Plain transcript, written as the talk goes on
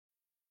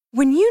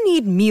When you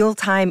need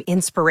mealtime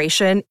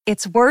inspiration,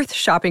 it's worth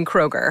shopping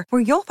Kroger,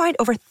 where you'll find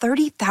over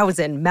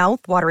 30,000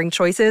 mouth-watering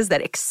choices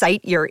that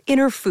excite your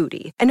inner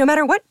foodie. And no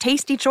matter what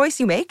tasty choice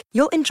you make,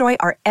 you'll enjoy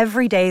our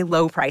everyday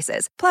low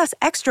prices, plus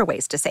extra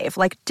ways to save,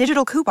 like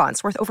digital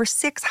coupons worth over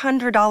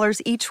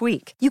 $600 each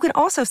week. You can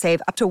also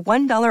save up to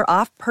 $1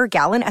 off per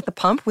gallon at the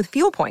pump with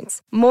fuel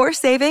points. More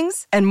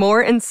savings and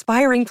more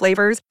inspiring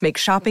flavors make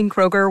shopping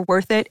Kroger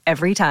worth it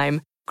every time.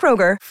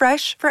 Kroger,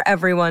 fresh for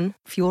everyone.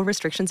 Fuel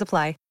restrictions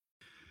apply.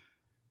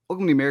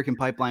 Welcome to the American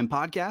Pipeline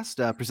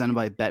Podcast, presented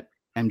by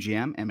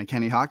BetMGM and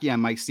McKinney Hockey. I'm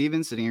Mike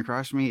Stevens. Sitting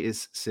across from me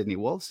is Sydney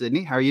Wolf.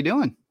 Sydney, how are you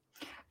doing?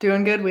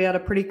 Doing good. We had a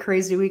pretty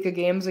crazy week of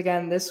games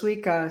again this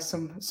week.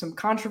 Some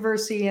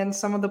controversy in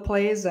some of the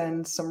plays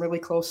and some really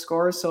close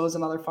scores. So it was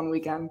another fun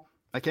weekend.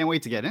 I can't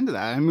wait to get into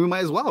that. I mean, we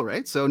might as well,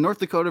 right? So North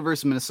Dakota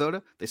versus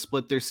Minnesota, they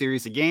split their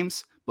series of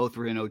games. Both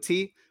were in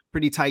OT.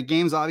 Pretty tight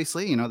games,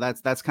 obviously. You know,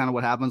 that's kind of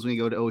what happens when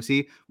you go to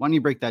OT. Why don't you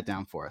break that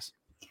down for us?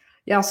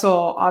 Yeah,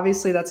 so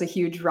obviously that's a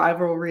huge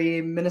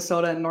rivalry.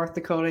 Minnesota and North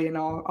Dakota, you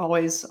know,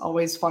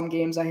 always fun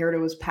games. I heard it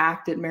was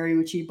packed at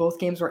Mariucci. Both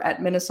games were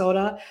at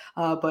Minnesota,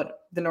 but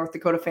the North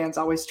Dakota fans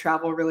always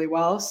travel really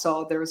well.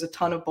 So there was a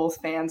ton of both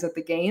fans at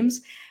the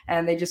games,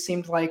 and they just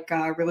seemed like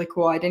really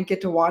cool. I didn't get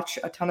to watch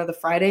a ton of the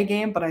Friday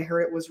game, but I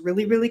heard it was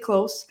really, really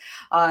close.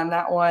 And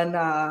that one,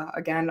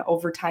 again,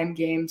 overtime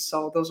game.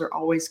 So those are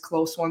always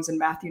close ones. And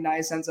Matthew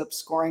Nyes ends up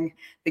scoring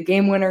the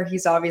game winner.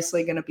 He's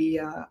obviously going to be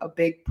a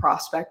big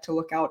prospect to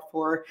look out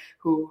for,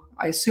 who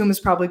I assume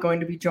is probably going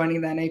to be joining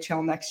the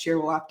NHL next year.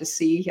 We'll have to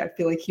see. I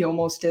feel like he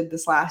almost did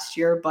this last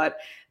year, but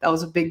that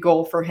was a big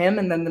goal for him.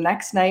 And then the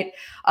next night,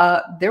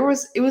 it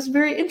was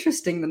very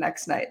interesting the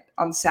next night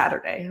on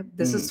Saturday.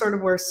 This is sort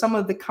of where some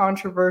of the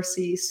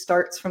controversy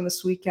starts from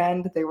this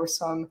weekend. There were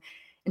some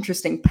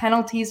interesting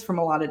penalties from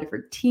a lot of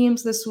different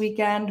teams this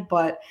weekend,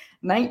 but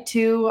night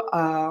two,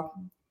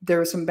 there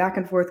were some back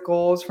and forth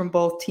goals from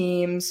both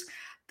teams.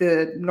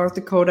 The North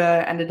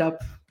Dakota ended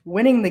up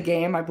winning the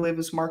game. I believe it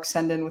was Mark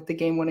Sendin with the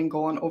game-winning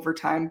goal in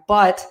overtime.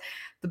 But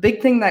the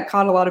big thing that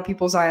caught a lot of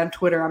people's eye on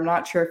Twitter, I'm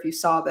not sure if you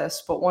saw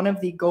this, but one of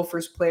the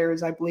Gophers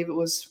players, I believe it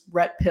was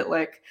Rhett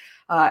Pitlick,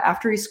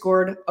 after he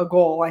scored a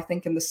goal, I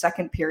think in the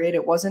second period,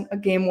 it wasn't a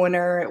game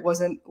winner, it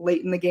wasn't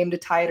late in the game to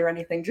tie it or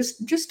anything,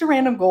 just a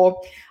random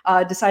goal,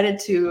 decided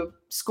to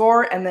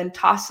score and then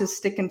toss his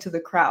stick into the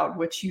crowd,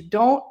 which you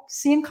don't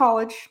see in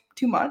college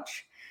too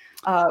much.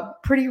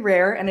 Pretty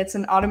rare, and it's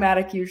an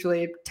automatic,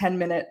 usually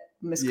 10-minute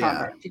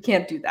misconduct. Yeah. You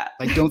can't do that.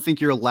 I don't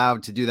think you're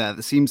allowed to do that.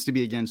 It seems to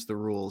be against the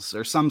rules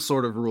or some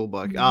sort of rule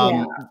book.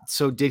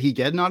 So did he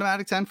get an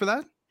automatic 10 for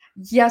that?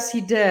 Yes,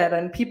 he did.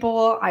 And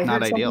I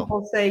heard some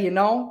people say, you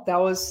know, that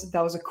was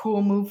a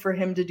cool move for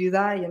him to do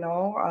that, you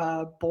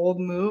know,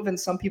 bold move. And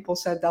some people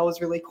said that was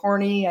really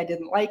corny. I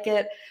didn't like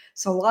it.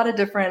 So a lot of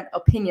different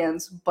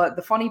opinions. But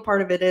the funny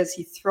part of it is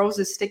he throws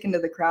his stick into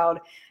the crowd,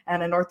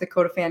 and a North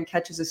Dakota fan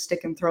catches his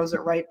stick and throws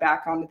it right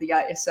back onto the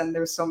ice. And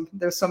there's some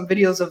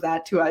videos of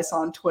that too I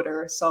saw on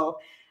Twitter. So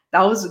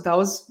that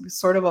was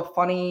sort of a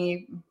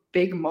funny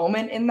big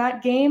moment in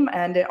that game.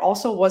 And it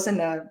also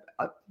wasn't a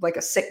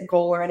sick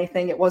goal or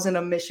anything. It wasn't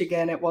a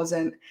Michigan. It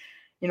wasn't,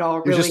 you know,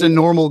 really, it was just a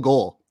normal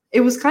goal. It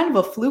was kind of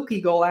a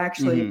fluky goal,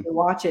 actually. If you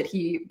watch it,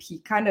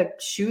 he kind of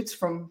shoots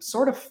from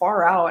sort of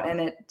far out, and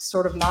it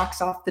sort of knocks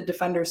off the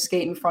defender's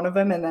skate in front of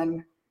him and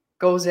then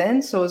goes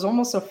in. So it was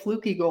almost a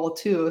fluky goal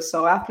too.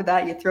 So after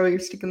that, you throw your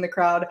stick in the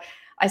crowd.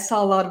 I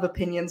saw a lot of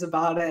opinions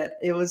about it.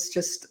 It was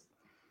just,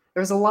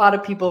 there was a lot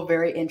of people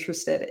very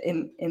interested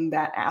in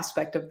that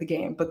aspect of the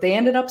game, but they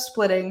ended up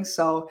splitting.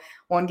 So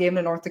one game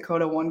to North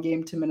Dakota, one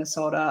game to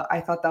Minnesota.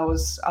 I thought that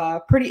was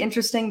pretty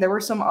interesting. There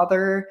were some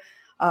other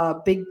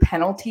big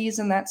penalties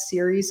in that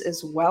series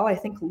as well. I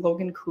think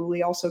Logan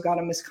Cooley also got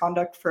a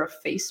misconduct for a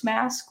face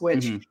mask,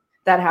 which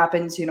that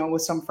happens, you know,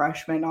 with some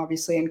freshmen,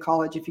 obviously in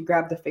college. If you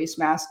grab the face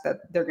mask,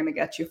 that they're going to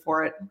get you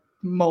for it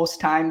most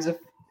times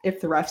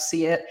if the refs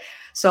see it.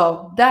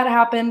 So that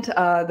happened.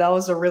 That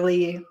was a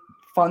really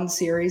fun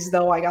series,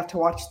 though. I got to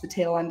watch the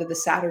tail end of the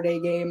Saturday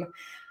game,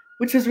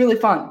 which was really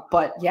fun.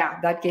 But yeah,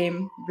 that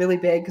game really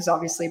big, because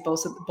obviously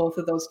both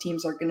of those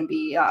teams are going to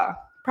be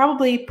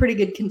probably pretty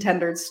good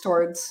contenders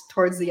towards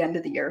the end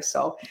of the year.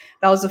 So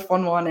that was a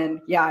fun one.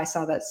 And yeah, I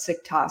saw that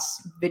sick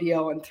toss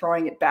video and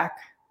throwing it back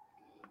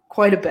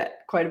quite a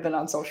bit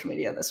on social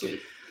media this week.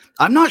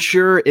 I'm not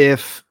sure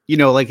if, you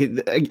know, like,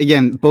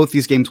 again, both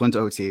these games went to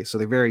OT, so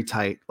they're very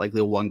tight, like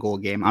the 1-goal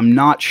game. I'm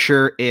not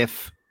sure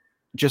if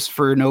just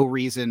for no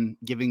reason,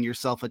 giving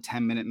yourself a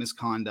 10-minute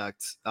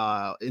misconduct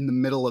in the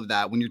middle of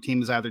that, when your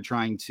team is either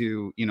trying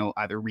to, you know,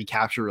 either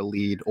recapture a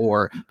lead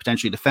or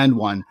potentially defend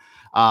one.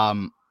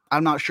 I'm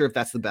not sure if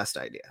that's the best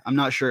idea. I'm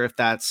not sure if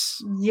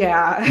that's.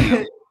 Yeah. You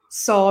know.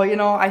 So, you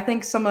know, I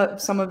think some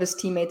of his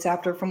teammates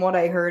after, from what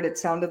I heard, it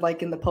sounded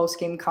like in the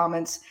post-game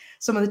comments,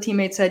 some of the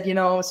teammates said, you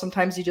know,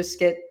 sometimes you just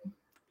get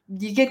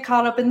you get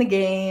caught up in the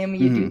game.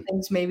 You do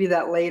things maybe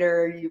that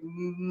later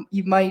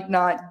you might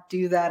not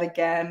do that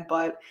again,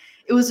 but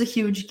it was a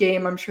huge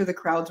game. I'm sure the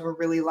crowds were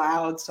really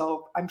loud,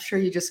 so I'm sure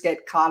you just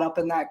get caught up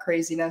in that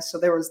craziness. So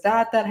there was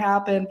that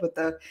happened with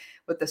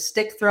the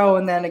stick throw,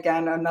 and then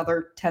again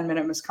another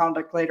 10-minute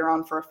misconduct later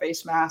on for a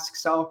face mask.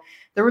 So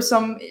there were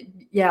some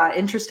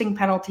interesting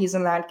penalties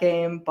in that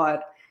game,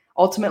 but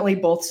ultimately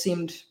both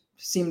seemed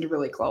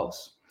really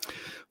close.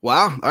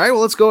 Wow. All right.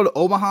 Well, let's go to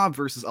Omaha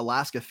versus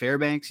Alaska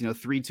Fairbanks.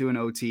 3-2 in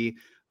OT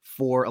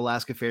for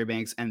Alaska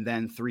Fairbanks, and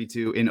then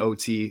 3-2 in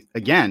OT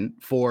again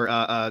for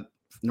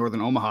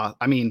Northern Omaha.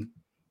 I mean,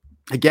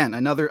 again,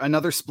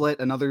 another split,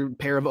 another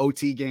pair of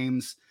OT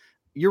games.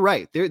 You're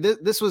right.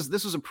 This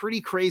was a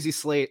pretty crazy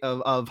slate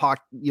of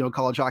hockey,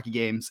 college hockey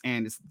games,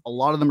 and a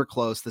lot of them are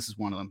close. This is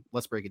one of them.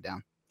 Let's break it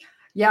down.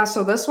 Yeah,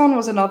 so this one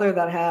was another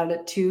that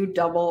had 2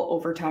 double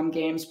overtime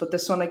games, but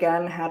this one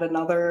again had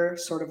another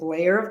sort of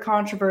layer of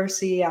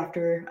controversy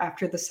after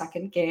the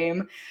second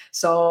game.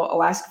 So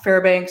Alaska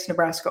Fairbanks,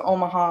 Nebraska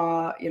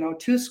Omaha,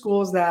 2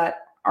 schools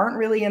that aren't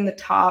really in the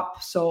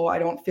top, so I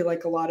don't feel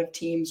like a lot of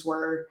teams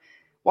were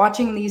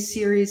watching these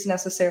series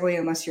necessarily,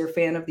 unless you're a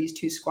fan of these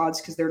 2 squads,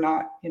 because they're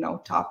not,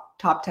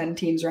 top 10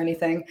 teams or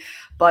anything.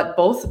 But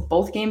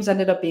both games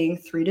ended up being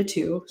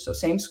 3-2. So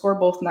same score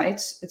both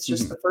nights. It's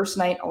just the first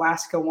night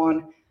Alaska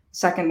won,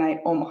 second night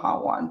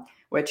Omaha won,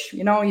 which,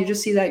 you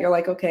just see that you're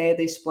like, okay,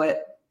 they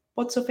split.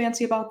 What's so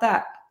fancy about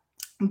that?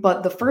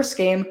 But the first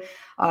game,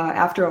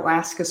 after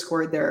Alaska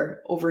scored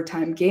their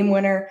overtime game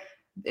winner,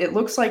 it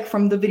looks like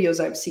from the videos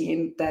I've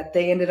seen that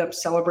they ended up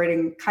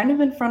celebrating kind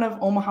of in front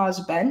of Omaha's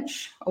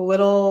bench, a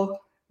little,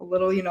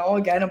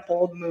 again, a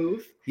bold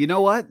move. You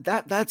know what?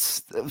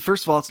 That's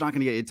first of all, it's not going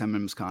to get you 10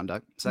 minute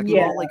misconduct. Second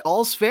of all, like,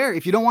 all's fair.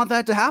 If you don't want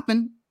that to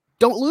happen,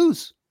 don't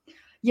lose.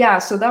 Yeah,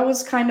 so that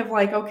was kind of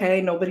like,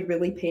 okay, nobody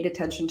really paid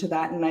attention to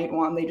that in night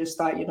one. They just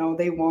thought,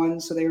 they won,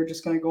 so they were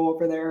just going to go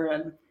over there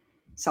and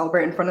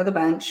celebrate in front of the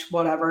bench,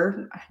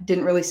 whatever. I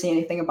didn't really see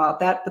anything about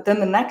that. But then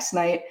the next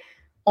night,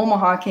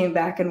 Omaha came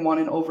back and won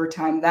in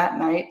overtime that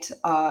night.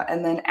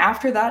 And then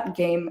after that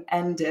game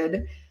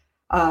ended,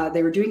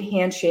 they were doing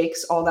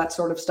handshakes, all that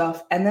sort of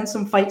stuff. And then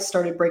some fights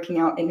started breaking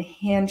out in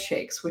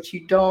handshakes, which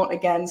you don't,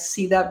 again,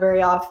 see that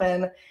very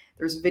often.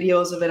 There's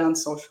videos of it on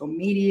social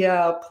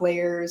media,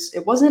 players.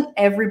 It wasn't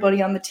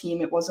everybody on the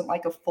team. It wasn't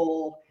like a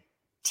full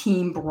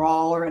team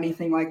brawl or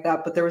anything like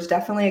that. But there was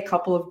definitely a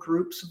couple of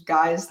groups of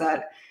guys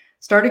that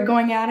started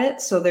going at it.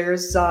 So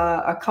there's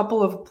a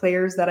couple of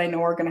players that I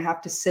know are going to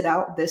have to sit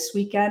out this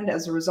weekend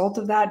as a result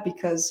of that,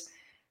 because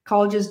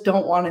colleges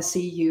don't want to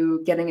see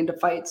you getting into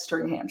fights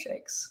during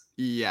handshakes.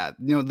 Yeah,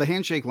 the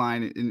handshake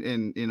line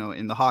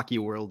in the hockey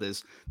world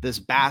is this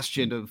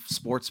bastion of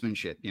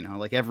sportsmanship.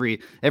 Like every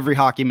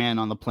hockey man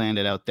on the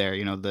planet out there,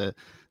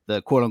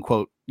 the quote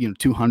unquote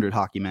 200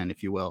 hockey men,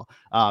 if you will.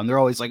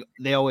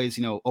 They always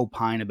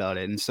opine about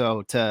it, and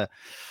so to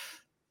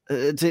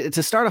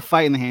start a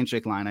fight in the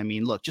handshake line, I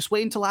mean, look, just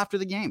wait until after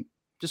the game.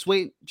 Just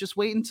wait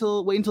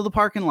until the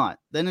parking lot.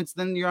 Then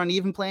you're on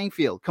even playing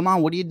field. Come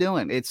on, what are you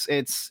doing? It's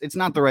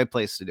not the right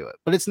place to do it.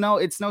 But it's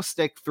no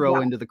stick throw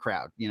into the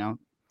crowd,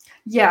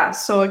 Yeah.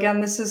 So again,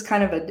 this is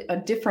kind of a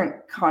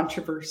different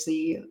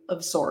controversy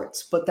of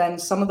sorts. But then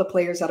some of the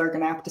players that are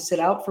going to have to sit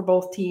out for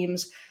both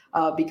teams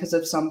because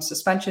of some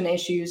suspension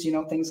issues,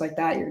 things like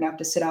that. You're going to have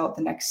to sit out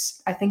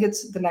I think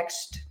it's the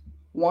next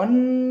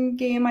one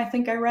game. I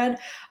think I read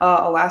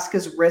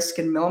Alaska's Risk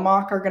and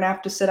Millmock are going to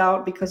have to sit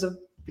out because of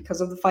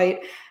the fight,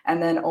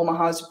 and then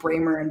Omaha's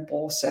Bramer and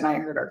Bolson, I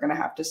heard, are going to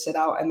have to sit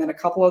out, and then a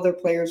couple other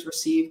players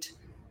received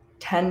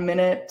 10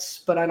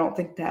 minutes, but I don't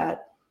think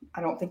that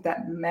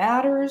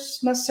matters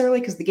necessarily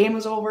because the game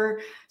was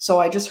over. So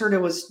I just heard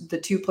it was the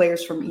 2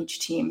 players from each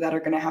team that are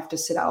going to have to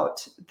sit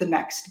out the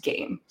next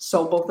game.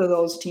 So both of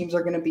those teams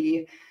are going to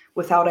be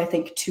without, I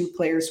think, 2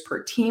 players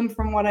per team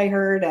from what I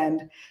heard,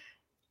 and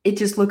it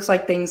just looks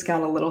like things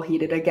got a little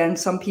heated. Again,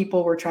 some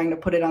people were trying to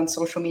put it on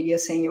social media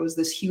saying it was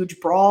this huge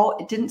brawl.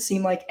 It didn't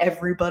seem like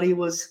everybody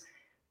was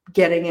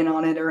getting in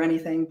on it or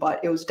anything, but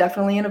it was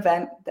definitely an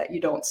event that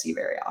you don't see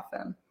very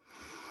often.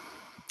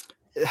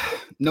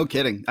 No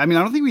kidding. I mean,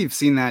 I don't think we've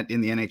seen that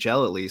in the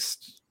NHL, at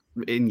least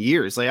in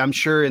years. Like, I'm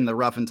sure in the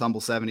rough and tumble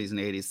 70s and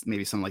 80s,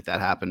 maybe something like that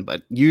happened,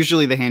 but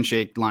usually the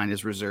handshake line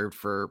is reserved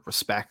for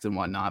respect and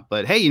whatnot.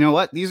 But hey, you know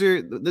what? These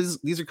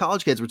are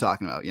college kids we're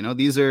talking about.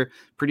 These are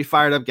pretty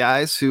fired up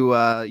guys who,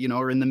 are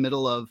in the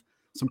middle of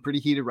some pretty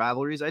heated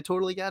rivalries. I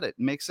totally get it. It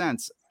makes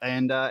sense.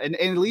 And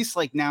at least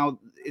like now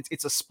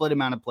it's a split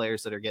amount of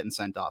players that are getting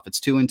sent off.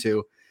 It's 2 and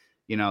 2,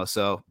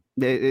 so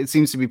it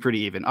seems to be pretty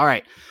even. All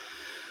right.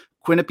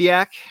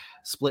 Quinnipiac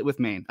split with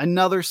Maine.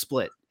 Another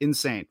split.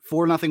 Insane.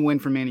 4-0 win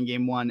for Maine in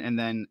game 1, and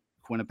then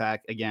Quinnipiac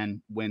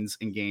again wins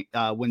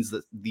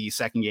the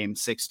second game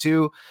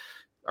 6-2.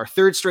 our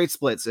third straight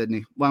split,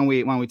 Sydney. Why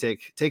don't we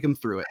take them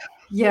through it?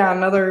 Yeah,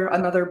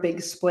 another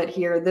big split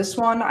here. This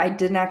one I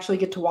didn't actually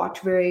get to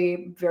watch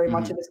very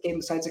much of this game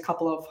besides a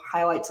couple of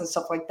highlights and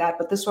stuff like that.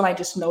 But this one I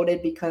just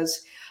noted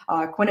because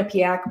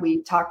Quinnipiac,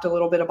 we talked a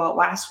little bit about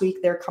last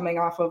week. They were coming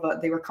off of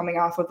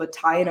a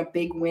tie and a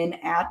big win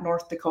at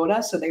North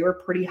Dakota, so they were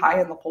pretty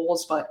high in the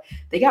polls. But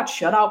they got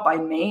shut out by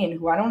Maine,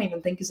 who I don't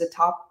even think is a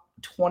top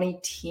 20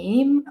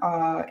 team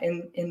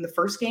in the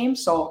first game.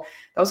 So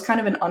that was kind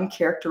of an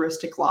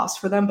uncharacteristic loss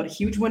for them, but a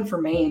huge win for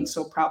Maine.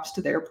 So props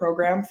to their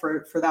program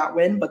for that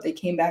win, but they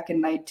came back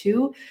in night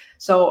 2.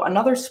 So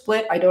another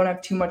split. I don't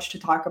have too much to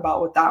talk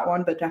about with that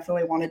one, but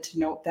definitely wanted to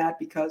note that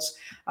because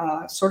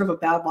sort of a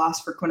bad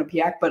loss for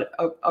Quinnipiac, but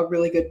a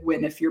really good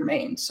win if you're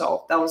Maine.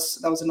 So that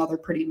was another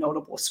pretty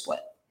notable split.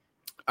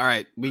 All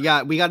right. We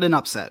got an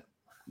upset.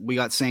 We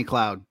got St.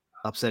 Cloud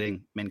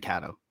upsetting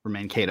Mankato,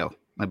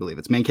 I believe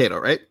it's Mankato,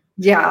 right?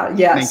 Yeah.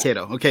 Yes.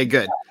 Mankato. Okay,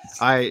 good.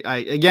 Yes.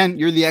 I again,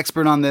 you're the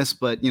expert on this,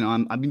 but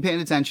I've been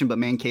paying attention. But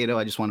Mankato,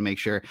 I just want to make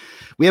sure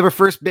we have our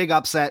first big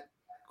upset.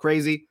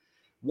 Crazy.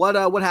 What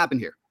happened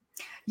here?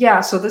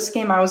 Yeah, so this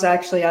game I was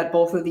actually at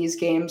both of these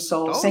games.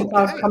 So St.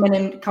 Cloud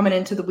coming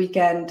into the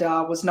weekend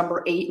was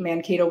number 8.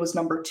 Mankato was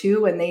number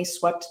 2, and they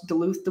swept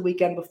Duluth the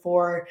weekend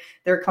before.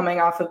 They're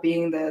coming off of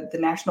being the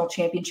national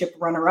championship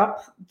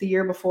runner-up the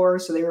year before,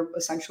 so they were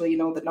essentially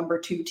the number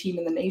 2 team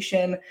in the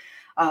nation.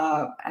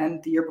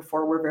 And the year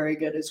before were very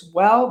good as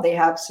well. They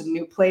have some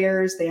new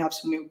players. They have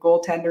some new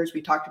goaltenders.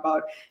 We talked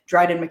about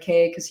Dryden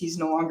McKay because he's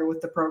no longer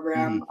with the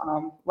program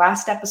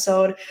last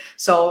episode.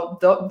 So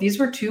these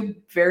were 2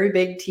 very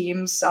big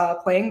teams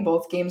playing.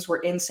 Both games were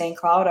in St.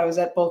 Cloud. I was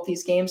at both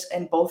these games,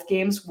 and both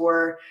games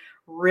were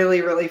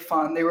really, really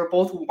fun. They were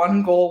both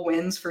 1-goal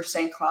wins for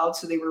St. Cloud,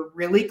 so they were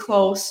really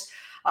close.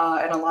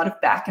 And a lot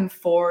of back and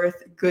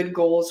forth, good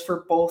goals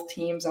for both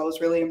teams. I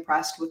was really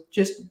impressed with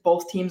just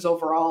both teams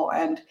overall.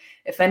 And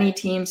if any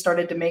team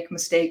started to make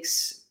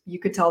mistakes, you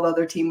could tell the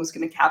other team was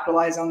going to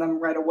capitalize on them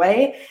right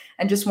away.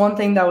 And just one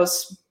thing that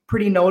was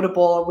pretty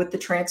notable with the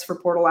transfer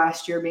portal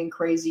last year being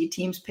crazy,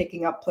 teams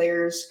picking up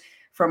players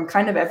from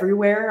kind of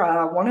everywhere.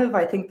 One of,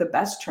 I think, the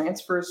best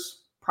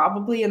transfers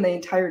probably in the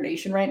entire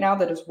nation right now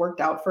that has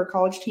worked out for a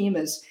college team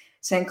is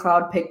St.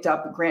 Cloud picked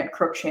up Grant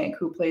Cruikshank,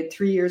 who played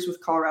 3 years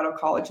with Colorado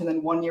College and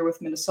then 1 year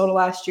with Minnesota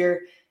last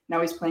year.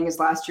 Now he's playing his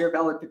last year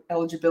of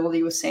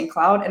eligibility with St.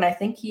 Cloud, and I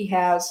think he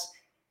has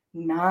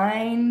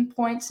 9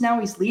 points now.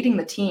 He's leading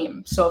the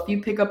team. So if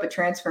you pick up a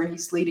transfer and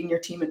he's leading your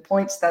team in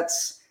points,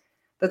 that's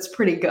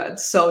pretty good.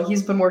 So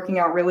he's been working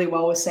out really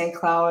well with St.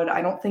 Cloud.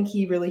 I don't think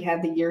he really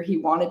had the year he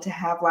wanted to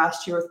have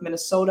last year with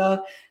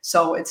Minnesota.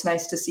 So it's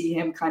nice to see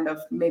him kind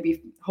of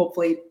maybe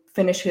hopefully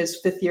finish his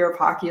 5th year of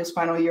hockey, his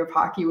final year of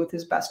hockey with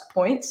his best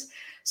points.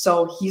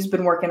 So he's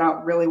been working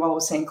out really well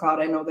with St. Cloud.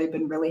 I know they've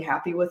been really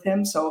happy with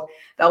him. So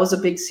that was a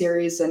big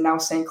series. And now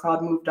St.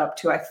 Cloud moved up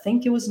to, I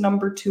think it was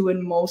number 2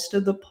 in most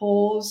of the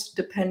polls,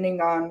 depending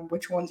on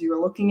which ones you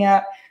were looking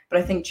at. But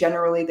I think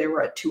generally they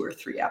were at 2 or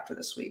 3 after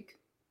this week.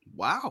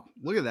 Wow.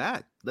 Look at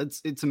that.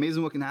 It's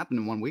amazing what can happen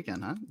in one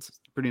weekend, huh? It's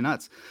pretty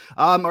nuts.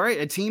 All right.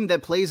 A team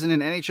that plays in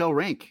an NHL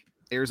rink,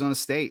 Arizona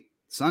State,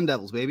 Sun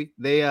Devils, baby.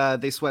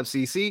 They swept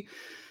CC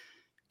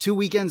 2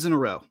 weekends in a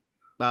row.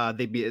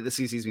 The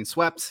CC's been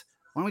swept.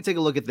 Why don't we take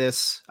a look at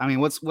this? I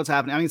mean, what's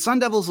happening? I mean, Sun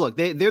Devils, look,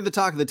 they're the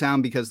talk of the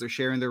town because they're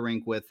sharing their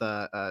rink with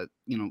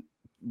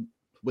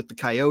with the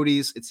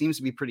Coyotes. It seems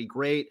to be pretty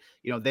great.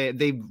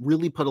 They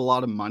really put a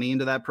lot of money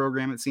into that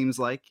program. It seems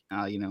like,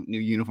 new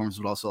uniforms,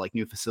 but also like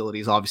new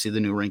facilities, obviously the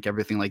new rink,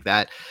 everything like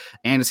that.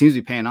 And it seems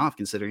to be paying off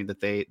considering that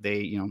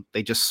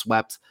they just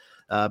swept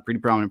a pretty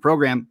prominent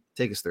program.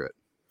 Take us through it.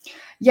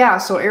 Yeah,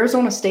 so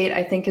Arizona State,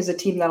 I think, is a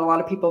team that a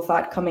lot of people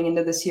thought coming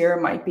into this year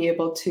might be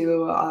able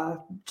to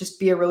just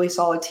be a really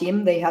solid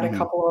team. They had a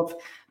couple of,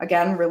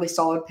 again, really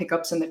solid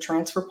pickups in the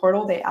transfer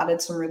portal. They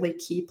added some really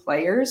key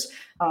players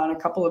and a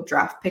couple of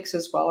draft picks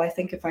as well, I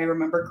think, if I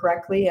remember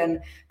correctly. And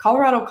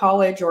Colorado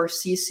College, or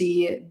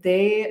CC,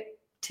 they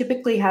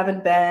typically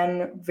haven't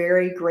been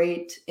very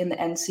great in the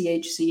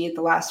NCHC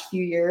the last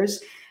few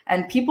years.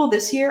 And people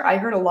this year, I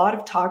heard a lot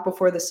of talk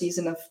before the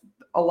season of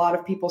a lot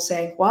of people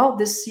saying, well,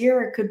 this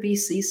year it could be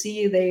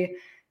CC.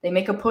 They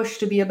make a push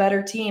to be a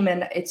better team,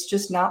 and it's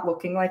just not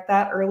looking like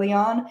that early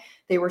on.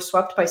 They were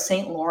swept by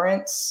St.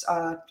 Lawrence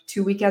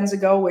 2 weekends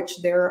ago,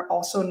 which they're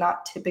also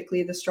not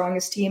typically the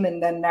strongest team,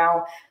 and then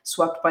now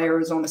swept by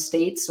Arizona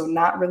State. So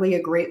not really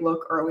a great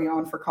look early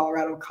on for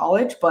Colorado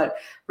College, but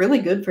really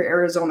good for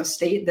Arizona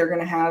State. They're going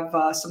to have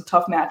some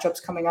tough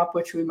matchups coming up,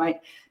 which we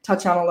might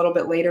touch on a little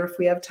bit later if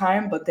we have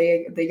time, but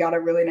they got a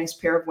really nice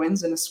pair of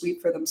wins and a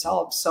sweep for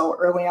themselves. So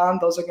early on,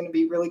 those are going to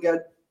be really good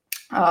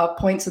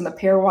points in the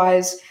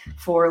pairwise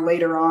for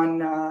later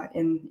on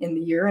in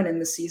the year and in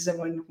the season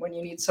when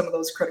you need some of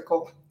those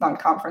critical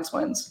non-conference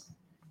wins.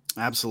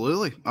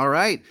 Absolutely. All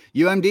right.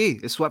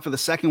 UMD is swept for the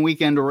second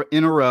weekend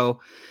in a row.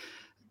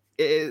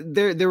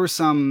 There were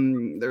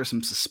some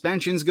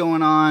suspensions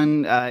going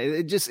on.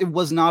 It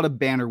was not a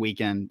banner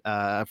weekend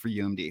for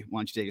UMD. Why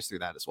don't you take us through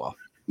that as well?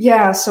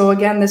 Yeah, so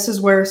again, this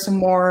is where some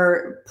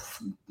more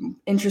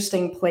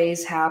interesting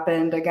plays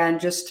happened. Again,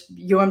 just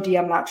UMD,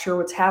 I'm not sure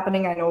what's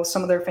happening. I know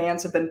some of their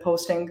fans have been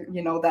posting,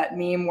 that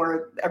meme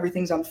where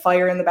everything's on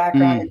fire in the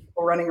background and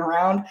people running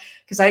around.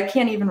 Because I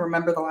can't even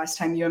remember the last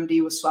time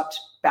UMD was swept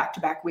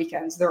back-to-back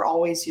weekends. They're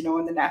always,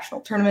 in the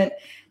national tournament.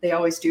 They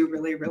always do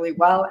really, really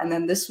well. And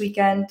then this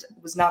weekend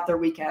was not their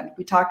weekend.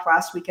 We talked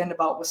last week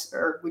about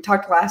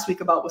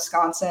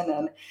Wisconsin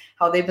and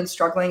how they've been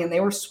struggling, and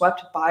they were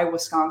swept by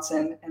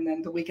Wisconsin, and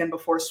then the weekend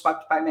before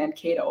swept by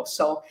Mankato.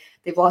 So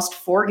they've lost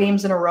 4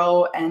 games in a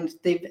row, and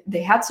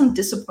they had some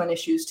discipline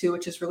issues too,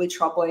 which is really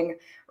troubling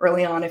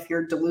early on if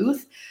you're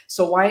Duluth.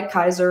 So Wyatt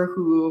Kaiser,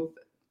 who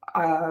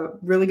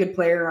really good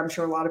player. I'm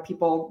sure a lot of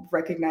people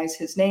recognize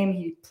his name.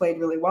 He played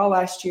really well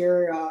last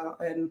year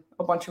and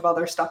a bunch of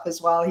other stuff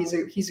as well. He's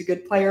a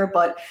good player,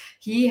 but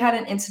he had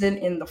an incident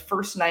in the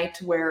first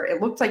night where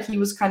it looked like he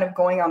was kind of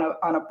going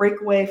on a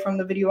breakaway from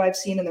the video I've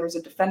seen, and there was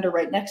a defender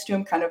right next to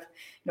him, kind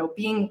of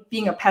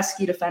being a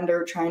pesky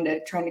defender, trying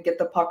to get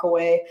the puck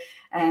away,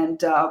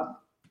 and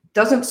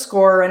doesn't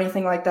score or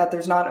anything like that.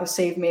 There's not a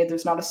save made.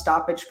 There's not a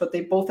stoppage, but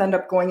they both end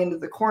up going into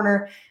the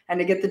corner, and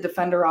to get the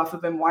defender off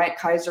of him, Wyatt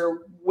Kaiser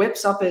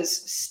whips up his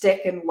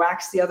stick and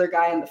whacks the other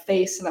guy in the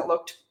face, and it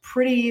looked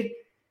pretty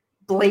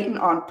blatant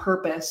on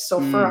purpose. So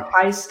for a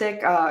high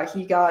stick,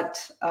 he got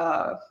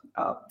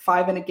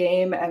 5 in a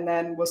game and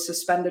then was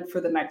suspended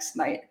for the next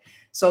night.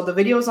 So the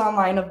video's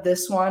online of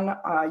this one.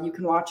 You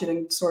can watch it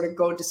and sort of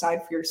go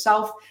decide for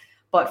yourself.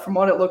 But from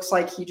what it looks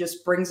like, he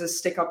just brings his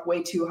stick up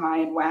way too high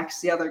and whacks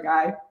the other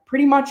guy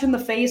pretty much in the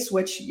face,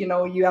 which,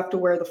 you have to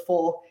wear the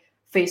full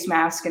face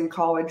mask in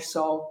college.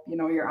 So,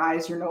 your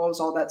eyes, your nose,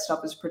 all that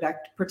stuff is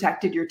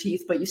protected, your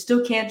teeth, but you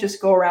still can't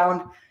just go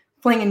around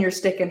flinging your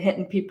stick and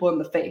hitting people in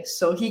the face.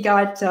 So he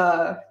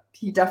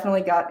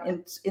definitely got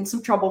in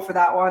some trouble for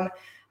that one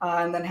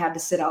and then had to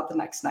sit out the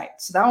next night.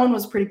 So that one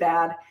was pretty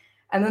bad.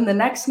 And then the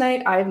next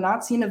night, I have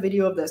not seen a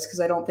video of this because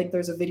I don't think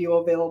there's a video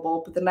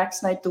available. But the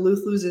next night,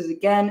 Duluth loses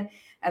again.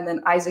 And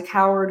then Isaac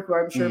Howard, who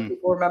I'm sure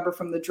people remember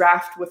from the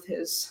draft with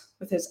his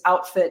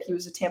outfit, he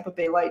was a Tampa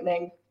Bay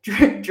Lightning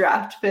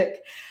draft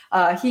pick.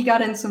 He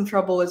got in some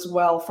trouble as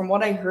well. From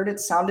what I heard, it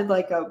sounded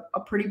like a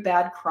pretty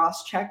bad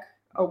cross check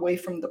away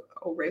from the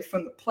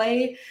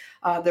play.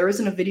 There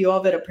isn't a video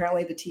of it.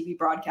 Apparently, the TV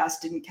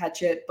broadcast didn't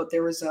catch it, but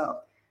there was a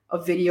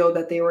video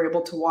that they were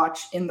able to watch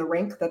in the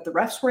rink that the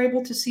refs were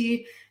able to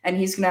see, and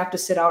he's going to have to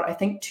sit out, I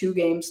think, 2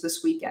 games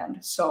this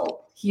weekend.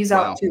 So he's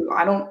out too.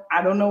 I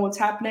don't know what's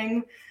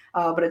happening,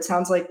 but it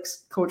sounds like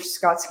Coach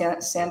Scott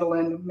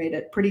Sandelin made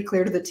it pretty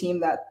clear to the team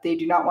that they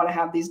do not want to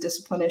have these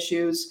discipline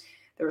issues.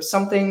 There was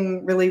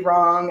something really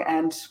wrong,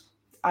 and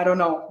I don't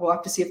know. We'll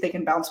have to see if they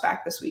can bounce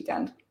back this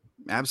weekend.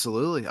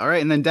 Absolutely. All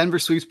right. And then Denver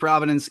sweeps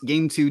Providence.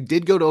 Game 2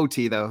 did go to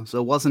OT though. So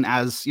it wasn't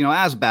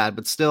as bad,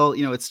 but still,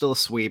 it's still a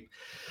sweep.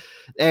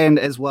 And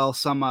as well,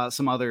 some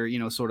other,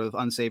 sort of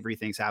unsavory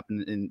things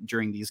happened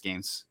during these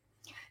games.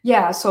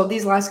 Yeah, so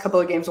these last couple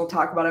of games we'll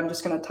talk about, I'm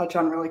just going to touch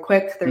on really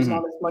quick. There's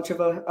not as much of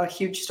a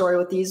huge story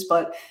with these,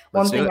 but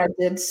one thing I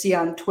did see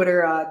on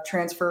Twitter,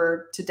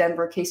 transfer to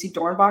Denver, Casey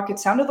Dornbach, it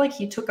sounded like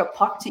he took a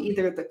puck to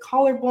either the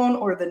collarbone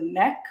or the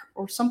neck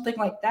or something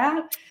like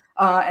that,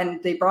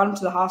 and they brought him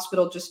to the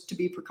hospital just to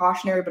be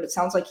precautionary, but it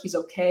sounds like he's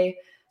okay.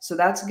 So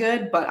that's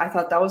good, but I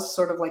thought that was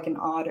sort of like an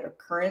odd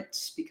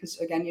occurrence because,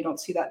 again, you don't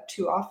see that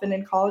too often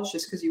in college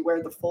just because you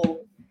wear the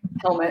full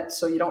helmet,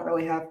 so you don't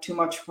really have too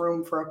much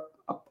room for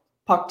a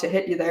puck to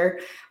hit you there.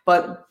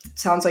 But it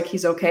sounds like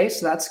he's okay,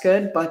 so that's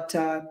good. But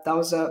that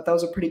was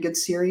a pretty good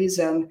series,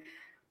 and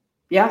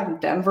yeah,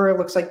 Denver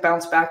looks like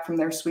bounced back from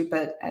their sweep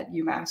at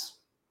UMass.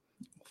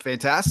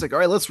 Fantastic. All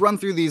right, let's run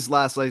through these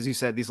last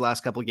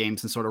couple of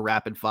games in sort of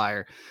rapid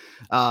fire.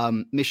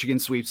 Michigan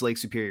sweeps Lake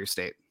Superior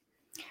State.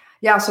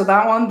 Yeah, so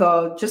that one,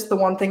 the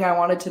one thing I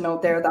wanted to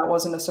note there, that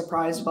wasn't a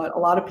surprise, but a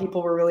lot of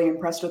people were really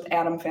impressed with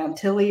Adam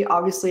Fantilli.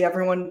 Obviously,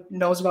 everyone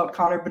knows about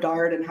Connor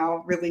Bedard and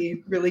how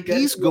really, really good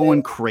he's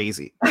going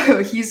crazy.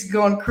 He's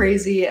going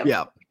crazy.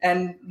 Yeah.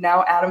 And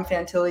now Adam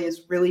Fantilli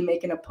is really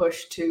making a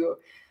push to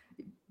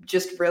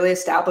just really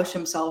establish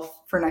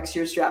himself for next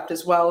year's draft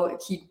as well.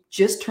 He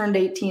just turned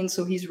 18,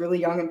 so he's really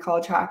young in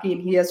college hockey,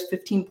 and he has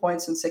 15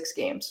 points in 6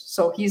 games.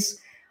 So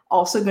he's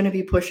also going to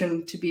be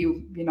pushing to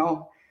be,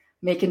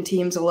 making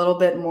teams a little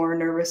bit more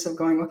nervous of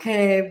going,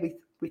 okay,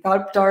 we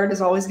thought Dart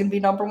is always going to be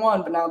number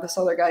 1, but now this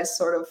other guy's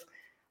sort of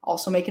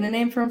also making a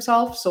name for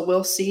himself. So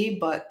we'll see,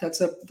 but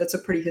that's a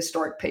pretty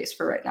historic pace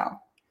for right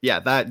now. Yeah,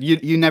 that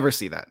you never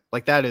see that.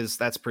 Like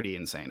that's pretty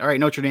insane. All right,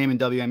 Notre Dame and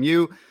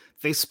WMU,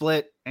 they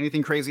split.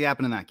 Anything crazy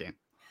happened in that game?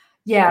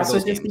 Yeah,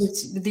 so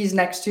just these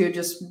next 2,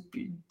 just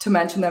to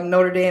mention them,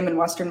 Notre Dame and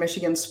Western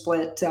Michigan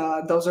split.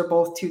 Those are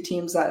both 2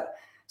 teams that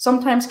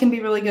sometimes can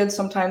be really good,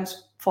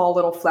 sometimes fall a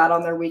little flat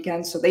on their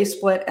weekends. So they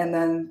split, and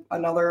then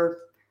another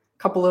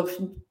couple of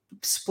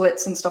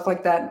splits and stuff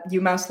like that.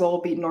 UMass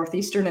Lowell beat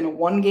Northeastern in a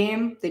 1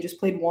 game. They just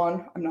played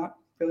 1. I'm not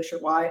really sure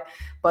why,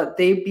 but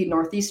they beat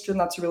Northeastern.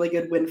 That's a really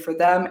good win for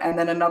them. And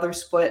then another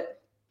split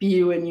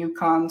BU and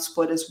UConn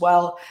split as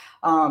well.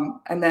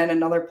 And then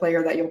another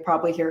player that you'll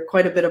probably hear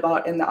quite a bit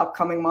about in the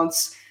upcoming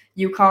months.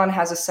 UConn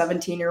has a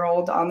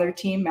 17-year-old on their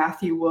team,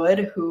 Matthew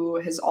Wood, who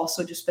has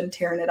also just been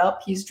tearing it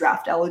up. He's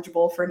draft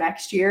eligible for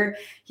next year.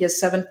 He has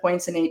 7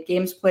 points in 8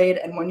 games played.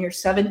 And when you're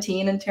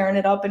 17 and tearing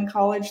it up in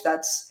college,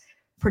 that's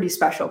pretty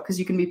special because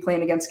you can be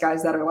playing against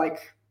guys that are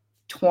like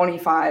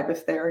 25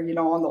 if they're,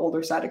 on the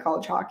older side of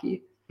college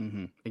hockey.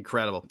 Mm-hmm.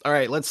 Incredible. All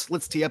right,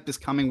 let's tee up this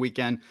coming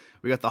weekend.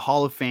 We got the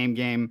Hall of Fame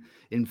game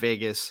in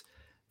Vegas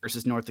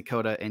versus North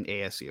Dakota and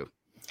ASU.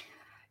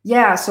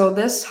 Yeah, so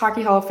this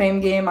Hockey Hall of Fame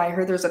game, I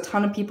heard there's a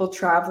ton of people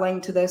traveling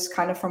to this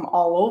kind of from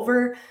all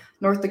over.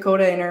 North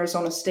Dakota and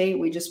Arizona State,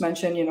 we just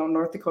mentioned,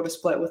 North Dakota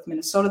split with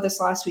Minnesota this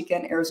last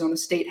weekend. Arizona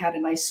State had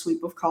a nice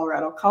sweep of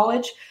Colorado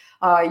College.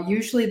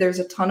 Usually there's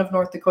a ton of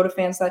North Dakota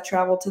fans that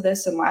travel to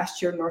this, and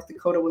last year North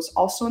Dakota was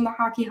also in the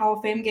Hockey Hall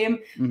of Fame game,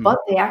 but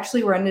they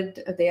actually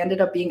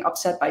ended up being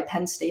upset by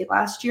Penn State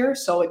last year,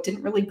 so it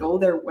didn't really go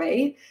their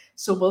way.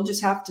 So we'll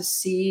just have to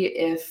see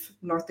if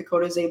North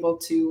Dakota is able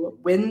to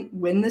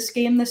win this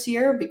game this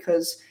year,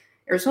 because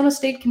Arizona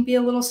State can be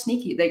a little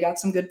sneaky. They got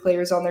some good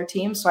players on their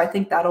team, so I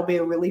think that'll be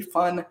a really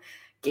fun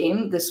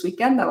game this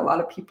weekend that a lot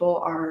of people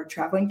are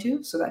traveling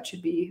to, so that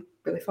should be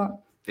really fun.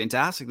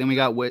 Fantastic. Then we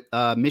got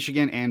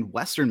Michigan and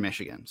Western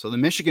Michigan. So the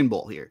Michigan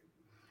Bowl here.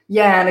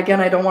 Yeah, and again,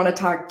 I don't want to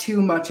talk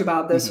too much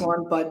about this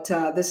one, but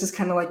this is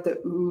kind of like the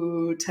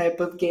ooh type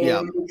of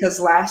game because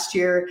last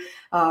year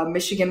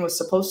Michigan was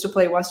supposed to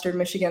play Western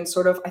Michigan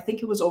sort of, I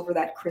think it was over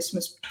that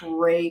Christmas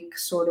break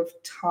sort of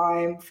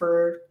time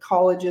for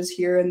colleges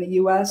here in the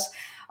U.S.,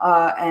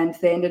 and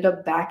they ended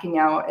up backing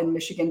out, and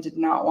Michigan did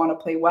not want to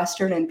play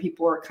Western, and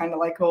people were kind of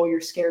like, oh, you're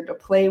scared to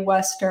play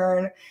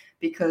Western,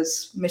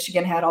 because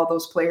Michigan had all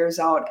those players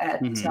out at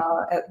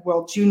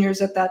World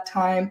Juniors at that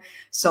time.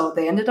 So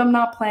they ended up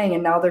not playing,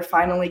 and now they're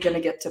finally going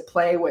to get to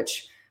play,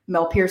 which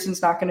Mel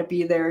Pearson's not going to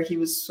be there. He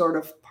was sort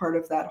of part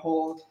of that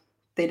whole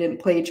they didn't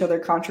play each other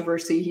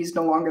controversy. He's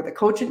no longer the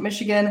coach at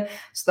Michigan,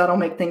 so that'll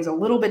make things a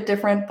little bit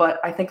different, but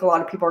I think a lot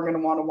of people are going to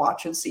want to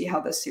watch and see how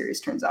this series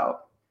turns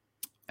out.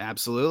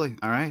 Absolutely.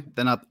 All right.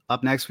 Then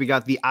up next, we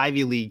got the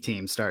Ivy League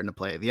team starting to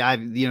play.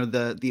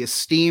 The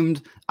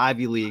esteemed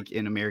Ivy League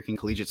in American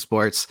collegiate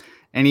sports.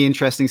 Any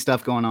interesting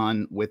stuff going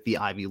on with the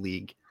Ivy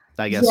League,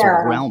 I guess, sort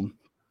of realm?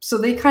 So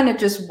they kind of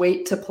just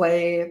wait to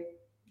play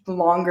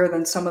longer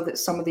than some of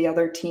the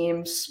other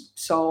teams.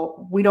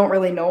 So we don't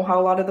really know how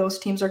a lot of those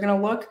teams are going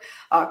to look.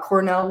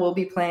 Cornell will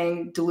be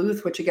playing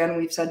Duluth, which again,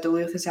 we've said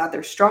Duluth has had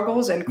their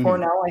struggles, and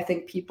Cornell, I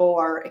think people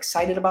are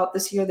excited about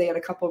this year. They had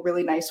a couple of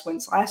really nice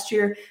wins last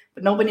year,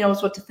 but nobody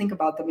knows what to think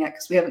about them yet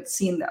because we haven't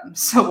seen them.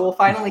 So we'll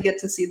finally get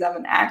to see them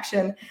in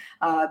action.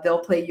 They'll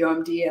play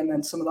UMD, and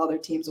then some of the other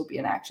teams will be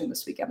in action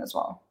this weekend as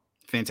well.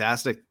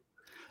 Fantastic.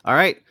 All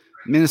right.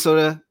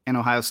 Minnesota and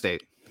Ohio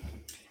State.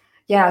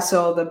 Yeah,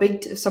 so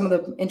some of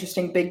the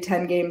interesting Big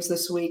Ten games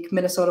this week.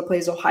 Minnesota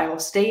plays Ohio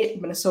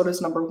State.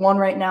 Minnesota's number 1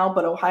 right now,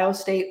 but Ohio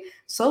State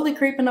slowly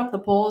creeping up the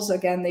polls.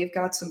 Again, they've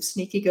got some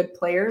sneaky good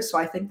players, so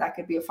I think that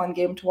could be a fun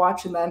game to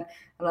watch. And then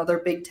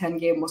another Big Ten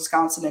game,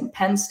 Wisconsin and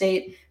Penn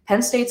State.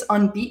 Penn State's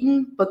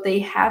unbeaten, but they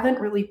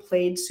haven't really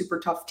played super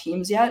tough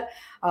teams yet.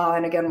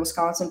 And again,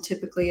 Wisconsin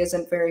typically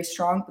isn't very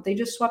strong, but they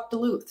just swept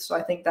Duluth. So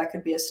I think that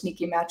could be a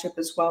sneaky matchup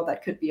as well.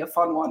 That could be a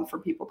fun one for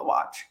people to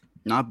watch.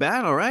 Not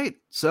bad. All right.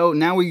 So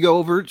now we go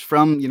over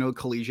from,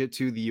 collegiate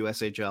to the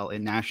USHL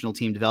and National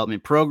Team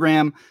Development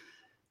Program.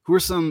 Who are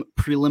some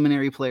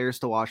preliminary players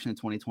to watch in the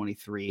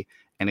 2023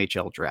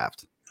 NHL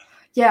draft?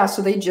 Yeah,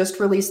 so they just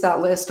released that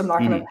list. I'm not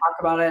going to talk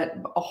about it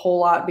a whole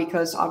lot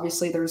because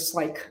obviously there's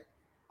like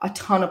a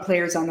ton of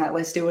players on that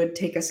list. It would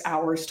take us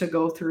hours to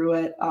go through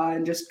it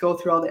and just go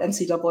through all the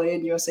NCAA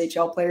and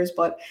USHL players.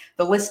 But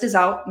the list is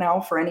out now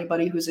for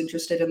anybody who's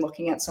interested in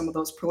looking at some of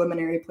those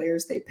preliminary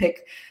players they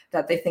pick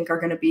that they think are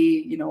going to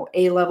be,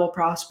 A-level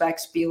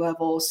prospects,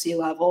 B-level,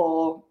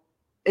 C-level,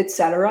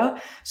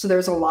 etc. So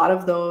there's a lot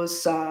of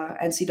those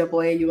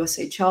NCAA,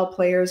 USHL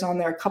players on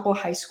there, a couple of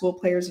high school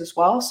players as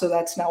well. So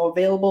that's now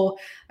available.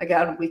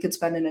 Again, we could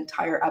spend an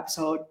entire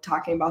episode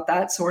talking about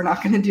that. So we're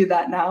not going to do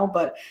that now,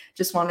 but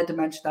just wanted to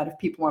mention that if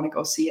people want to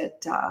go see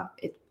it,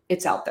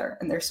 it's out there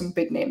and there's some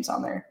big names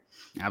on there.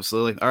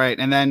 Absolutely. All right.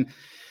 And then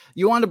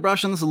you want to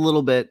brush on this a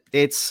little bit.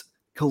 It's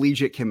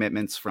collegiate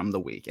commitments from the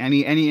week.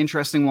 Any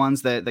interesting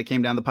ones that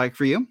came down the pike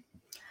for you?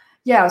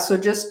 Yeah, so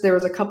there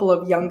was a couple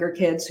of younger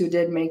kids who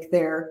did make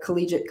their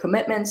collegiate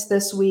commitments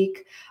this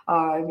week.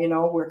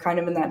 We're kind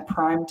of in that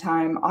prime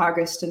time,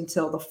 August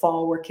until the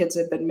fall, where kids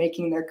have been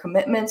making their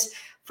commitments.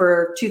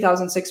 For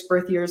 2006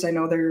 birth years, I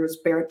know there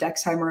was Barrett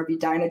Dexheimer of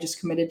Edina just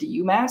committed to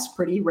UMass.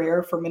 Pretty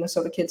rare for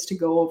Minnesota kids to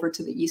go over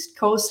to the East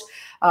Coast.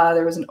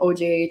 There was an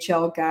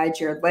OJHL guy,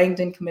 Jared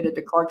Langdon, committed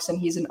to Clarkson.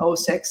 He's an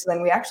 06.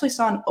 Then we actually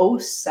saw an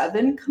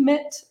 07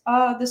 commit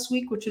this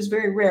week, which is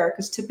very rare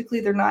because typically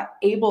they're not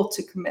able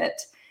to commit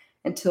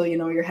until,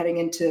 you're heading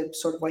into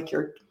sort of like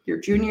your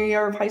junior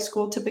year of high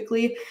school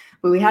typically.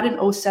 But we had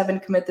an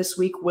 07 commit this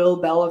week. Will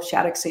Bell of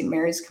Shattuck St.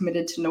 Mary's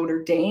committed to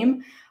Notre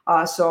Dame.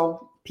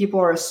 So people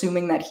are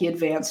assuming that he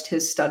advanced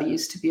his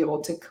studies to be able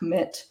to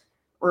commit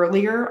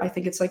earlier. I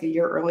think it's like a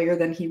year earlier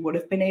than he would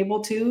have been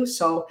able to.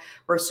 So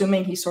we're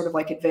assuming he sort of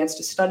like advanced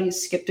his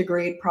studies, skipped a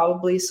grade,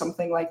 probably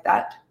something like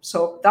that.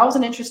 So that was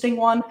an interesting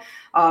one.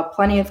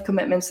 Plenty of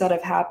commitments that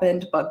have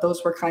happened, but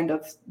those were kind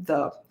of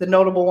the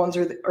notable ones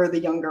or the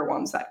younger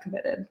ones that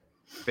committed.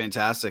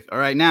 Fantastic. All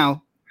right.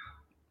 Now,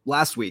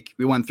 last week,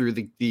 we went through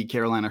the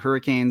Carolina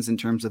Hurricanes in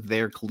terms of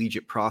their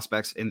collegiate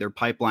prospects in their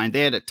pipeline.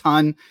 They had a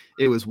ton.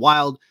 It was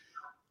wild.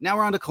 Now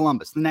we're on to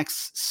Columbus, the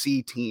next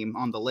C team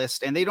on the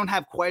list. And they don't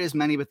have quite as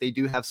many, but they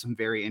do have some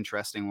very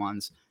interesting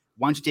ones.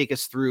 Why don't you take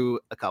us through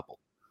a couple?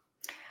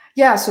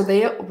 Yeah, so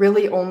they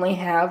really only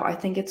have, I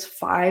think it's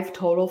 5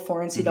 total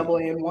for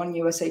NCAA and 1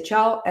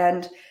 USHL.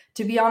 And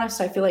to be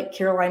honest, I feel like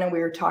Carolina, we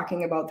were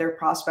talking about their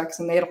prospects,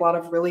 and they had a lot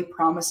of really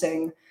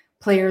promising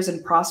players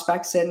and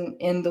prospects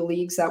in the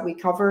leagues that we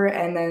cover.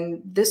 And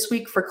then this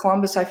week for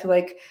Columbus, I feel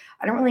like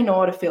I don't really know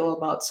how to feel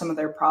about some of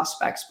their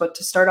prospects. But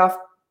to start off,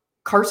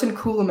 Carson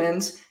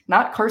Kuhlman's,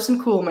 not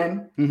Carson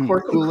Kuhlman,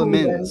 Carson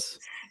Kuhlman's.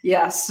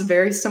 Yes,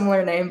 very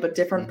similar name, but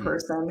different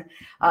person.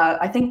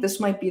 I think this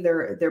might be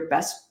their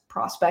best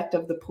prospect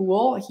of the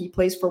pool. He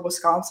plays for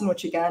Wisconsin,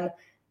 which again,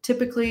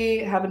 typically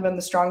haven't been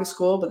the strongest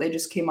school, but they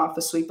just came off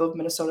the sweep of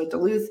Minnesota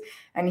Duluth,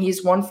 and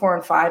he's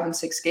 1-4-5 in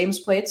 6 games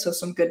played, so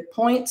some good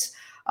points.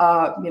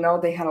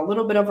 They had a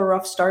little bit of a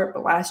rough start,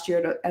 but last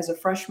year as a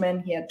freshman,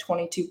 he had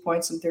 22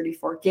 points in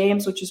 34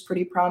 games, which is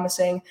pretty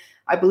promising.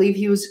 I believe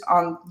he was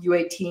on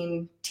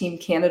U18 Team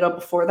Canada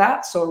before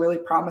that, so a really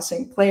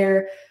promising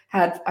player.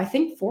 Had, I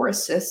think, 4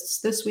 assists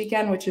this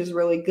weekend, which is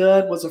really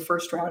good. Was a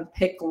first-round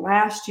pick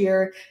last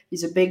year.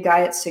 He's a big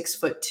guy at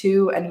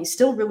 6'2", and he's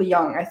still really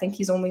young. I think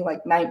he's only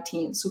like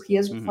 19, so he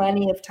has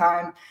plenty of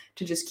time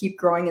to just keep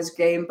growing his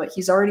game, but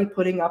he's already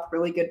putting up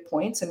really good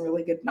points and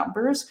really good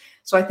numbers.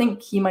 So I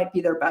think he might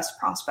be their best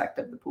prospect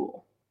of the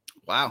pool.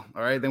 Wow.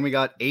 All right, then we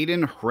got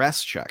Aiden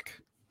Hreschuk.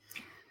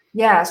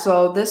 Yeah,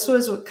 so this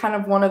was kind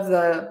of one of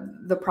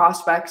the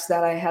prospects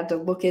that I had to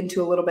look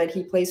into a little bit.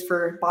 He plays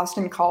for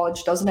Boston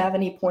College, doesn't have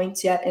any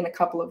points yet in a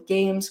couple of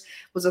games,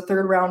 was a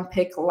 3rd-round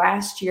pick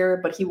last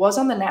year, but he was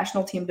on the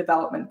national team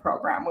development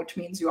program, which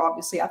means you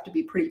obviously have to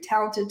be pretty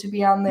talented to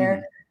be on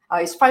there.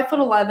 He's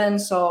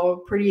 5'11",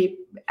 so pretty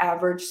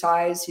average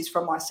size. He's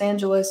from Los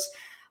Angeles.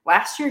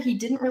 Last year, he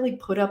didn't really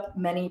put up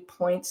many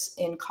points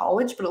in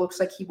college, but it looks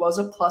like he was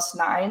a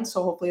 +9.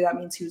 So hopefully that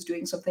means he was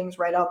doing some things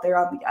right out there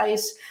on the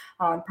ice,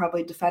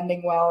 probably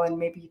defending well and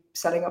maybe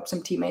setting up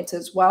some teammates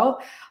as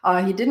well.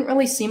 He didn't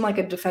really seem like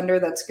a defender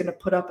that's going to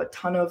put up a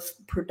ton of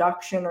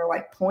production or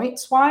like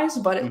points wise,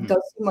 but it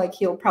does seem like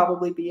he'll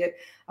probably be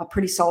a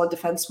pretty solid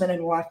defenseman,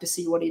 and we'll have to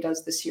see what he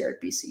does this year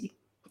at BC.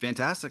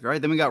 Fantastic. All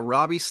right. Then we got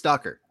Robbie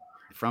Stucker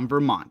from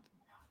Vermont.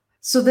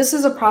 So this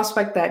is a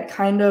prospect that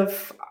kind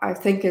of, I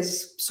think,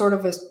 is sort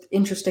of an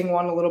interesting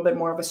one, a little bit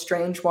more of a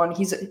strange one.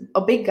 He's a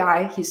big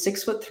guy. He's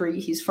 6'3".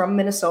 He's from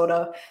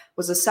Minnesota,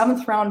 was a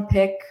 7th-round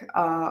pick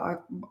a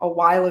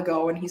while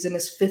ago, and he's in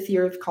his 5th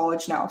year of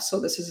college now. So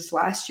this is his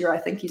last year. I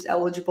think he's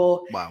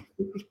eligible. Wow.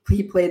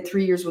 He played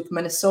 3 years with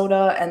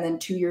Minnesota and then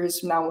 2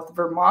 years now with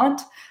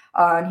Vermont.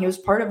 And he was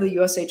part of the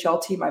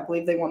USHL team. I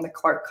believe they won the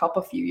Clark Cup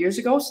a few years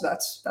ago. So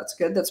that's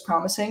good. That's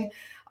promising.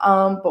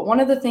 But one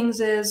of the things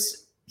is,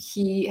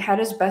 he had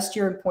his best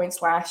year in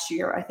points last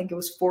year. I think it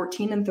was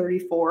 14 and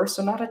 34,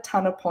 so not a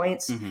ton of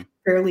points,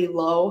 fairly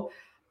low.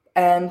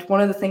 And one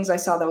of the things I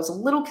saw that was a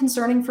little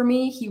concerning for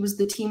me, he was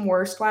the team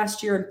worst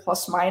last year in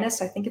plus-minus.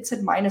 I think it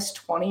said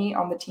 -20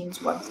 on the team's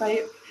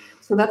website.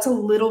 So that's a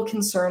little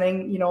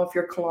concerning, if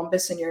you're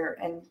Columbus and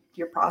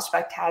your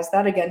prospect has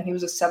that. Again, he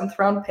was a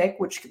 7th-round pick,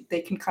 which they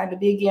can kind of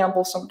be a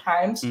gamble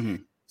sometimes.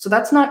 So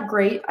that's not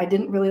great. I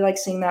didn't really like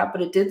seeing that,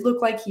 but it did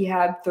look like he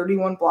had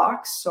 31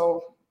 blocks.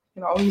 So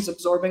he's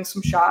absorbing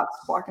some shots,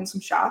 blocking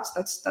some shots.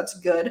 That's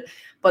good.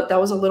 But that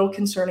was a little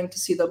concerning to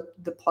see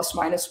the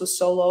plus-minus was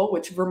so low,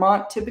 which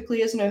Vermont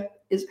typically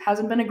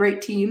hasn't been a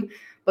great team,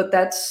 but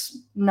that's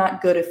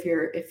not good if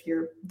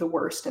you're the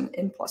worst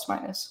in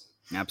plus-minus.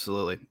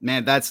 Absolutely,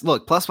 man.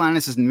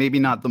 Plus-minus is maybe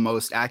not the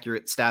most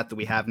accurate stat that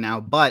we have now,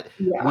 but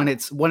when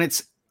it's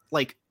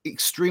like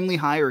extremely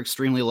high or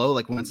extremely low,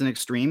 like when it's in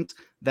extremes,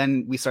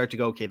 then we start to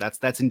go, okay,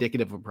 that's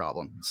indicative of a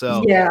problem.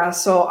 So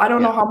so I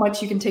don't know how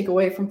much you can take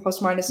away from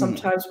plus-minus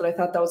sometimes, but I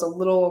thought that was a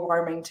little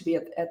alarming to be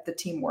at the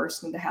team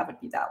worst and to have it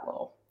be that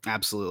low.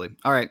 Absolutely.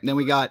 All right, then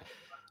we got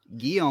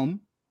Guillaume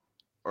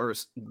or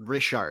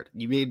Richard.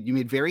 You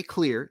made very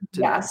clear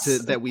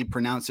that we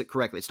pronounce it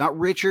correctly. It's not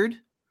Richard,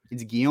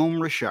 it's Guillaume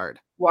Richard.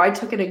 Well, I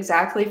took it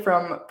exactly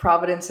from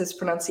Providence's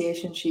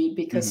pronunciation sheet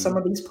because some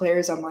of these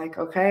players, I'm like,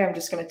 okay, I'm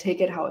just going to take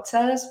it how it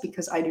says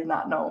because I do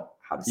not know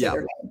how to say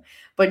their name.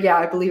 But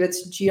I believe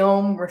it's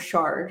Guillaume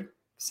Richard.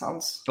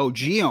 Sounds. Oh,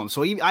 Guillaume.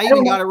 So I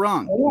even got it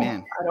wrong.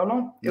 Man, I don't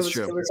know. It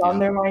was on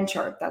their line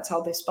chart. That's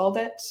how they spelled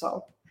it.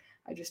 So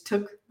I just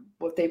took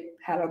what they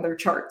had on their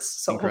charts.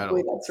 So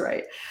hopefully that's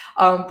right.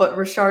 But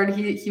Richard,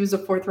 he was a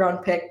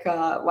 4th-round pick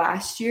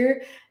last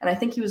year. And I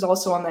think he was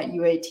also on that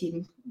UA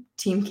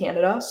Team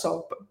Canada.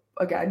 So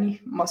again,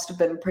 he must have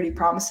been pretty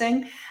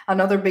promising.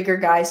 Another bigger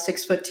guy,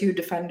 6'2"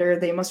 defender.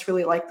 They must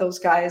really like those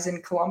guys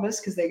in Columbus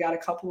because they got a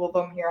couple of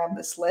them here on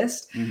this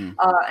list.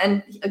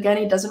 And again,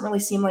 he doesn't really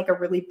seem like a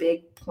really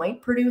big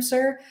point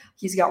producer.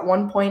 He's got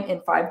 1 point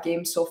in 5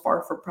 games so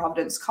far for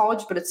Providence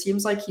College, but it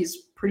seems like he's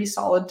pretty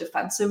solid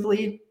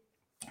defensively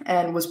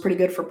and was pretty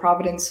good for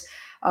Providence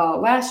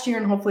last year,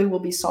 and hopefully will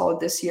be solid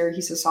this year.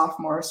 He's a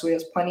sophomore, so he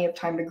has plenty of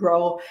time to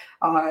grow,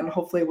 and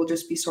hopefully will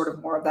just be sort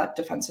of more of that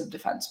defensive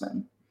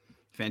defenseman.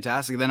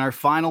 Fantastic. Then our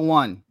final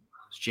one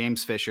is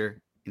James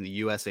Fisher in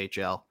the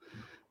USHL.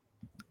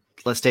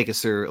 Let's take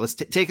us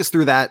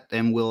through that,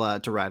 and we'll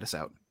to ride us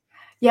out.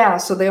 Yeah,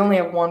 so they only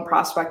have one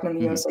prospect in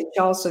the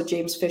USHL. So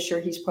James Fisher,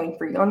 he's playing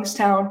for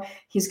Youngstown.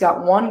 He's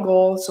got 1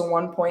 goal, so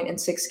 1 point in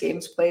 6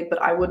 games played,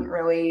 but I wouldn't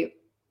really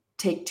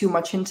take too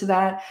much into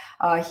that.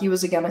 He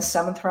was, again, a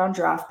 7th round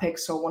draft pick,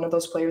 so one of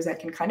those players that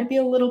can kind of be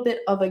a little bit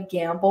of a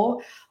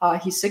gamble.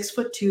 He's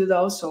 6'2",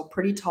 though, so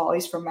pretty tall.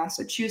 He's from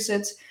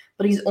Massachusetts,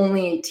 but he's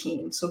only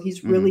 18, so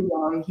he's really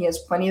young. He has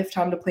plenty of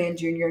time to play in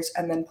juniors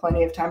and then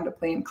plenty of time to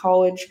play in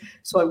college,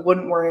 so I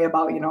wouldn't worry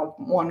about,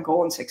 1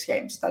 goal in 6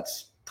 games.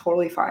 That's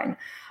totally fine.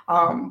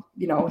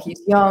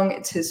 He's young.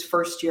 It's his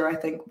first year, I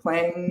think,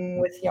 playing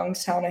with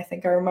Youngstown, I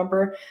think I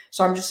remember.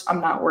 So I'm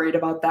not worried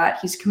about that.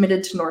 He's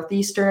committed to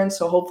Northeastern,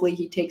 so hopefully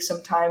he takes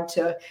some time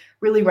to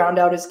really round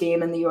out his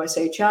game in the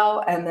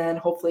USHL, and then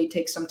hopefully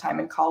take some time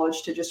in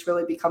college to just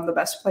really become the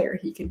best player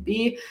he can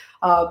be,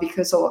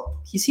 because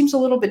he seems a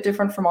little bit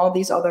different from all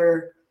these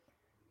other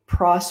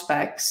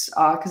prospects,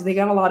 because they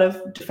got a lot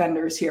of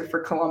defenders here for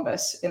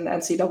Columbus in the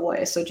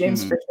NCAA. So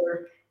James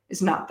Fisher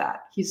is not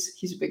that.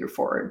 He's a bigger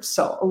forward,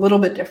 so a little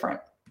bit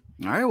different.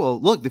 All right. Well,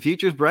 look, the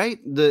future's bright.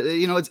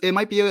 It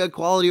might be a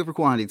quality over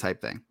quantity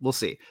type thing. We'll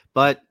see.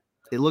 But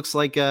it looks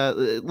like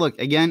look,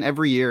 again,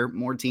 every year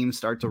more teams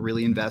start to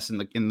really invest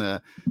in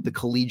the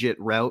collegiate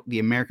route, the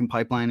American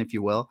pipeline, if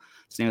you will.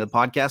 It's the name of the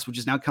podcast, which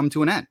has now come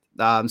to an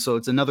end. So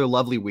it's another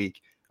lovely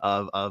week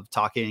of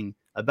talking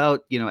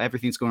about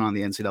everything that's going on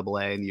in the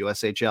NCAA and the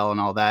USHL and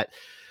all that.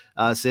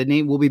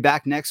 Sydney, we'll be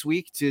back next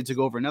week to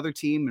go over another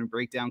team and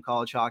break down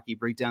college hockey,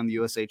 break down the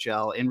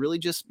USHL, and really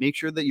just make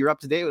sure that you're up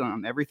to date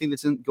on everything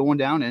that's going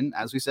down in,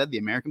 as we said, the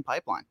American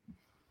pipeline.